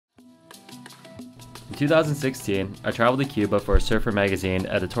2016, I traveled to Cuba for a Surfer magazine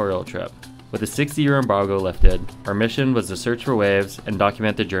editorial trip. With a 60-year embargo lifted, our mission was to search for waves and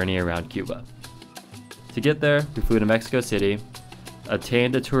document the journey around Cuba. To get there, we flew to Mexico City,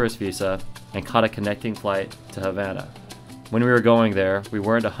 obtained a tourist visa, and caught a connecting flight to Havana. When we were going there, we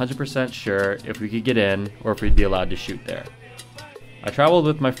weren't 100% sure if we could get in or if we'd be allowed to shoot there. I traveled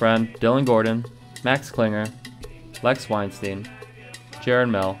with my friend Dylan Gordon, Max Klinger, Lex Weinstein,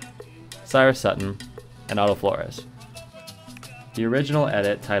 Jaron Mell, Cyrus Sutton, and Otto Flores. The original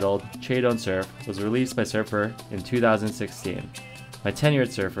edit, titled Che Don't Surf, was released by Surfer in 2016. My tenured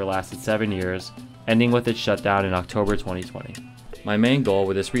Surfer lasted 7 years, ending with its shutdown in October 2020. My main goal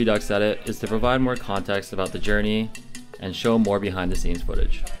with this Redux edit is to provide more context about the journey and show more behind the scenes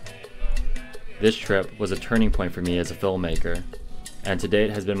footage. This trip was a turning point for me as a filmmaker, and to date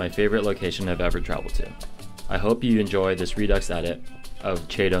has been my favorite location I've ever traveled to. I hope you enjoy this Redux edit of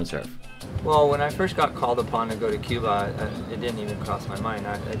Che Don't Surf. Well, when I first got called upon to go to Cuba, it didn't even cross my mind.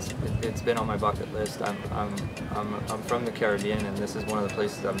 It's been on my bucket list. I'm from the Caribbean, and this is one of the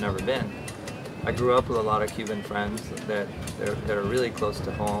places I've never been. I grew up with a lot of Cuban friends that are really close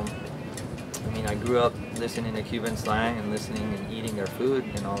to home. I mean, I grew up listening to Cuban slang and listening and eating their food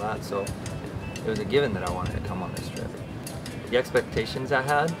and all that, so it was a given that I wanted to come on this trip. The expectations I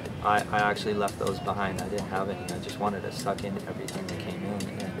had, I actually left those behind. I didn't have any. I just wanted to suck in everything that came in,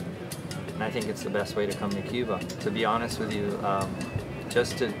 and I think it's the best way to come to Cuba. To be honest with you,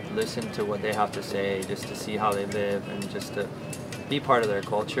 just to listen to what they have to say, just to see how they live, and just to be part of their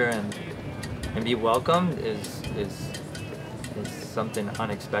culture and be welcomed is something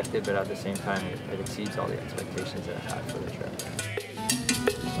unexpected, but at the same time it exceeds all the expectations that I had for the trip.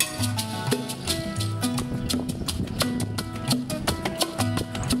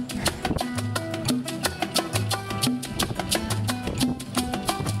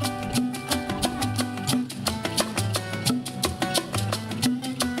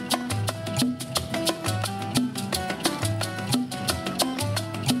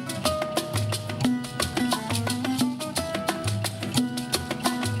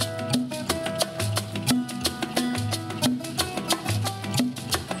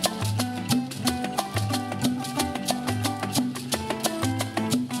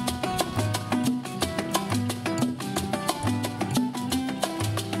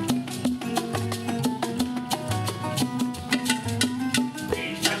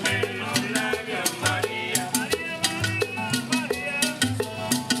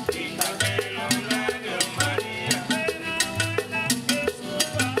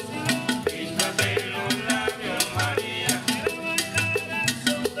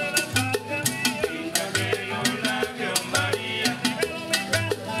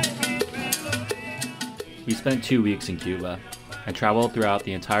 We spent 2 weeks in Cuba and traveled throughout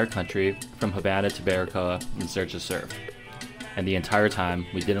the entire country from Havana to Baracoa in search of surf. And the entire time,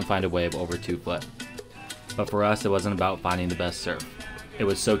 we didn't find a wave over 2 foot. But for us, it wasn't about finding the best surf. It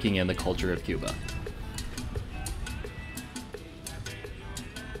was soaking in the culture of Cuba.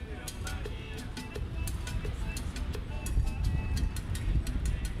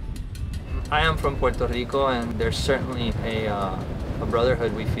 I am from Puerto Rico, and there's certainly a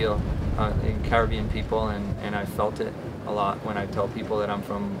brotherhood we feel in Caribbean people, and I felt it a lot when I tell people that I'm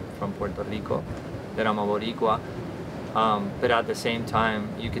from Puerto Rico, that I'm a Boricua. But at the same time,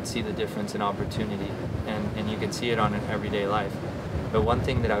 you could see the difference in opportunity, and you can see it on an everyday life. But one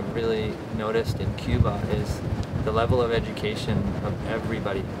thing that I've really noticed in Cuba is the level of education of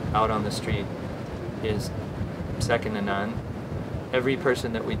everybody out on the street is second to none. Every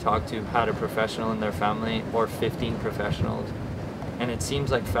person that we talked to had a professional in their family, or 15 professionals. And it seems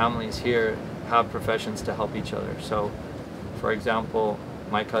like families here have professions to help each other. So, for example,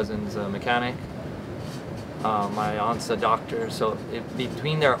 my cousin's a mechanic, my aunt's a doctor, so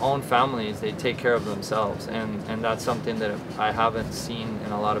between their own families, they take care of themselves. And that's something that I haven't seen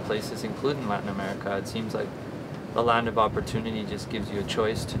in a lot of places, including Latin America. It seems like the land of opportunity just gives you a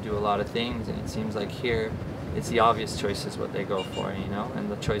choice to do a lot of things, and it seems like here, it's the obvious choices what they go for, you know,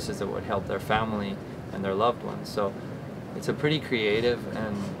 and the choices that would help their family and their loved ones. So it's a pretty creative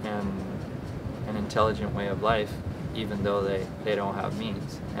and intelligent way of life, even though they don't have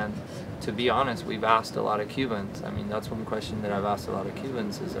means. And to be honest, we've asked a lot of Cubans. I mean, that's one question that I've asked a lot of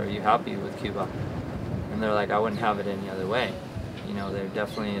Cubans is, are you happy with Cuba? And they're like, I wouldn't have it any other way. You know, they're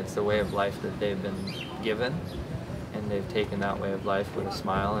definitely, it's the way of life that they've been given, and they've taken that way of life with a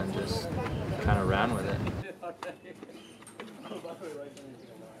smile and just kind of ran with it.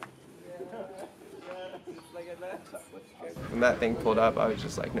 When that thing pulled up, I was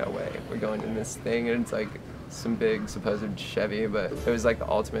just like, no way, we're going in this thing, and it's like some big supposed Chevy, but it was like the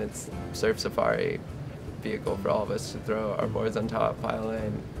ultimate surf safari vehicle for all of us to throw our boards on top, pile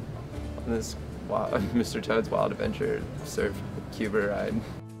in on this Mr. Toad's Wild Adventure surf Cuba ride.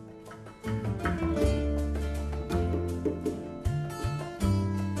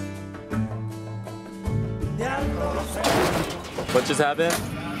 What just happened?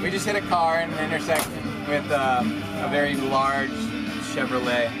 We just hit a car in an intersection with a very large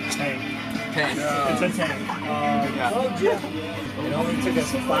Chevrolet tank. It's a tank. It only took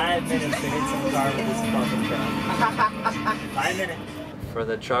us 5 minutes to hit some car with this fucking truck. 5 minutes. For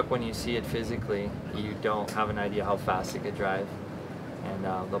the truck, when you see it physically, you don't have an idea how fast it could drive.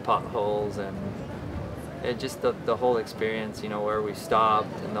 And the potholes and it just the whole experience, you know, where we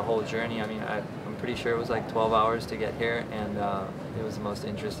stopped and the whole journey. I mean, I'm pretty sure it was like 12 hours to get here, and it was the most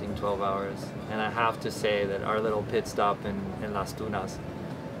interesting 12 hours. And I have to say that our little pit stop in Las Tunas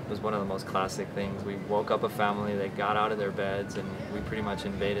was one of the most classic things. We woke up a family, they got out of their beds, and we pretty much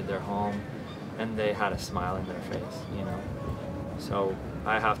invaded their home, and they had a smile in their face, you know. So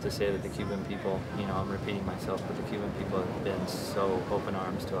I have to say that the Cuban people, you know, I'm repeating myself, but the Cuban people have been so open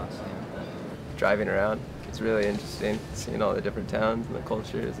arms to us, you know. Driving around, it's really interesting, seeing all the different towns and the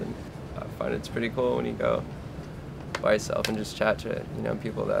cultures, and I find it's pretty cool when you go by yourself and just chat to, you know,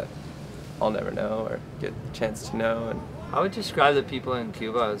 people that I'll never know or get the chance to know. And I would describe the people in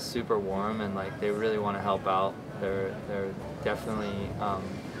Cuba as super warm, and like they really want to help out. They're definitely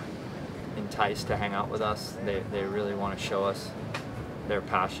enticed to hang out with us. They really want to show us their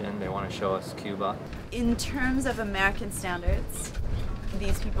passion. They want to show us Cuba. In terms of American standards,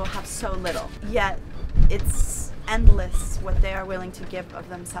 these people have so little, yet it's endless what they are willing to give of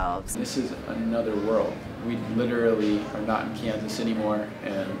themselves. This is another world. We literally are not in Kansas anymore,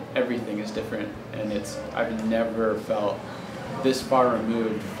 and everything is different, and I've never felt this far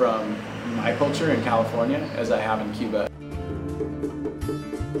removed from my culture in California as I have in Cuba.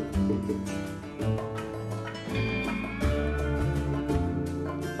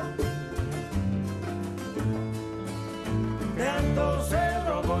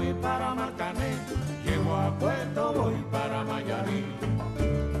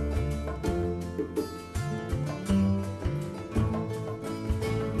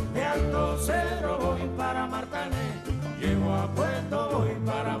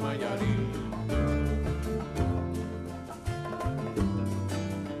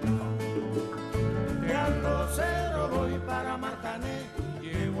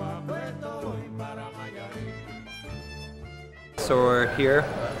 So we're here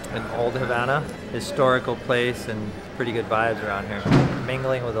in Old Havana, historical place, and pretty good vibes around here,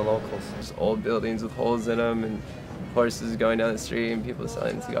 mingling with the locals. There's old buildings with holes in them and horses going down the street and people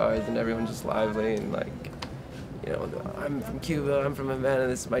selling cigars and everyone's just lively and like, you know, I'm from Cuba, I'm from Havana,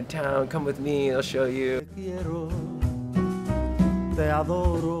 this is my town, come with me, I'll show you. Te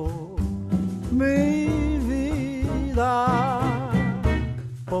adoro, mi vida.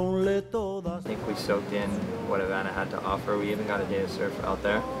 I think we soaked in what Havana had to offer. We even got a day of surf out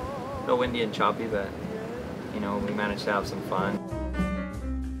there. A little windy and choppy, but you know, we managed to have some fun.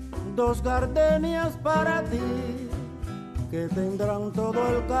 Dos gardenias para ti, que tendrán todo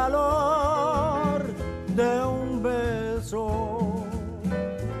el calor de un beso,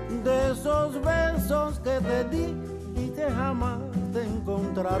 de esos besos que te di y que jamás te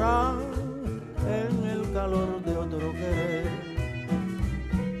encontrarán en el calor de otro querer.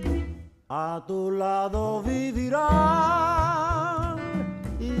 A tu lado vivirán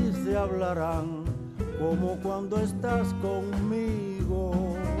y se hablarán como cuando estás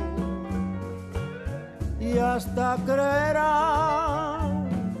conmigo. Y hasta creerán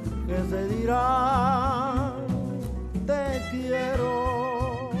que se dirán te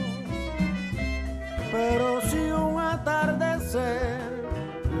quiero. Pero si un atardecer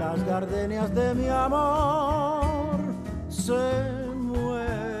las gardenias de mi amor se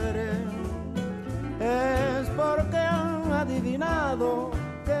es porque han adivinado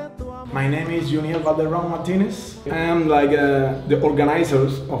que tu amor. My name is Junior Valderrama Martinez. I am like the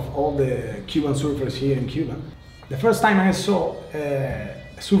organizers of all the Cuban surfers here in Cuba. The first time I saw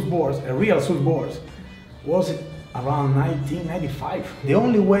surfboards, a real surfboard, was around 1995. The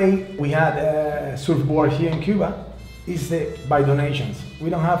only way we had a surfboard here in Cuba is by donations.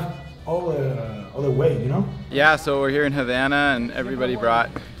 We don't have other way, you know? Yeah, so we're here in Havana and everybody brought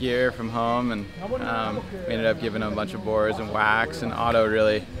gear from home, and we ended up giving them a bunch of boards and wax, and Otto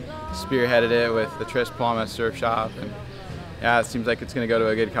really spearheaded it with the Tres Palmas surf shop, and yeah, it seems like it's going to go to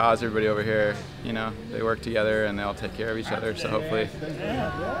a good cause. Everybody over here, you know, they work together and they all take care of each other, so hopefully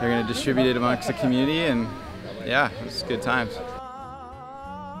they're going to distribute it amongst the community, and yeah, it was good times.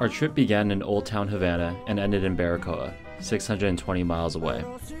 Our trip began in Old Town Havana and ended in Baracoa, 620 miles away.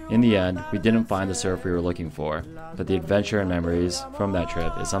 In the end, we didn't find the surf we were looking for, but the adventure and memories from that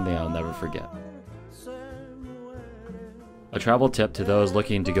trip is something I'll never forget. A travel tip to those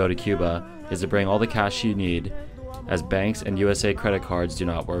looking to go to Cuba is to bring all the cash you need, as banks and USA credit cards do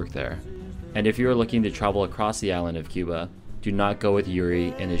not work there. And if you are looking to travel across the island of Cuba, do not go with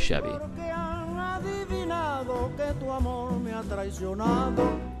Yuri in his Chevy.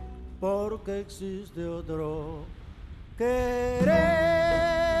 Porque existe otro querer.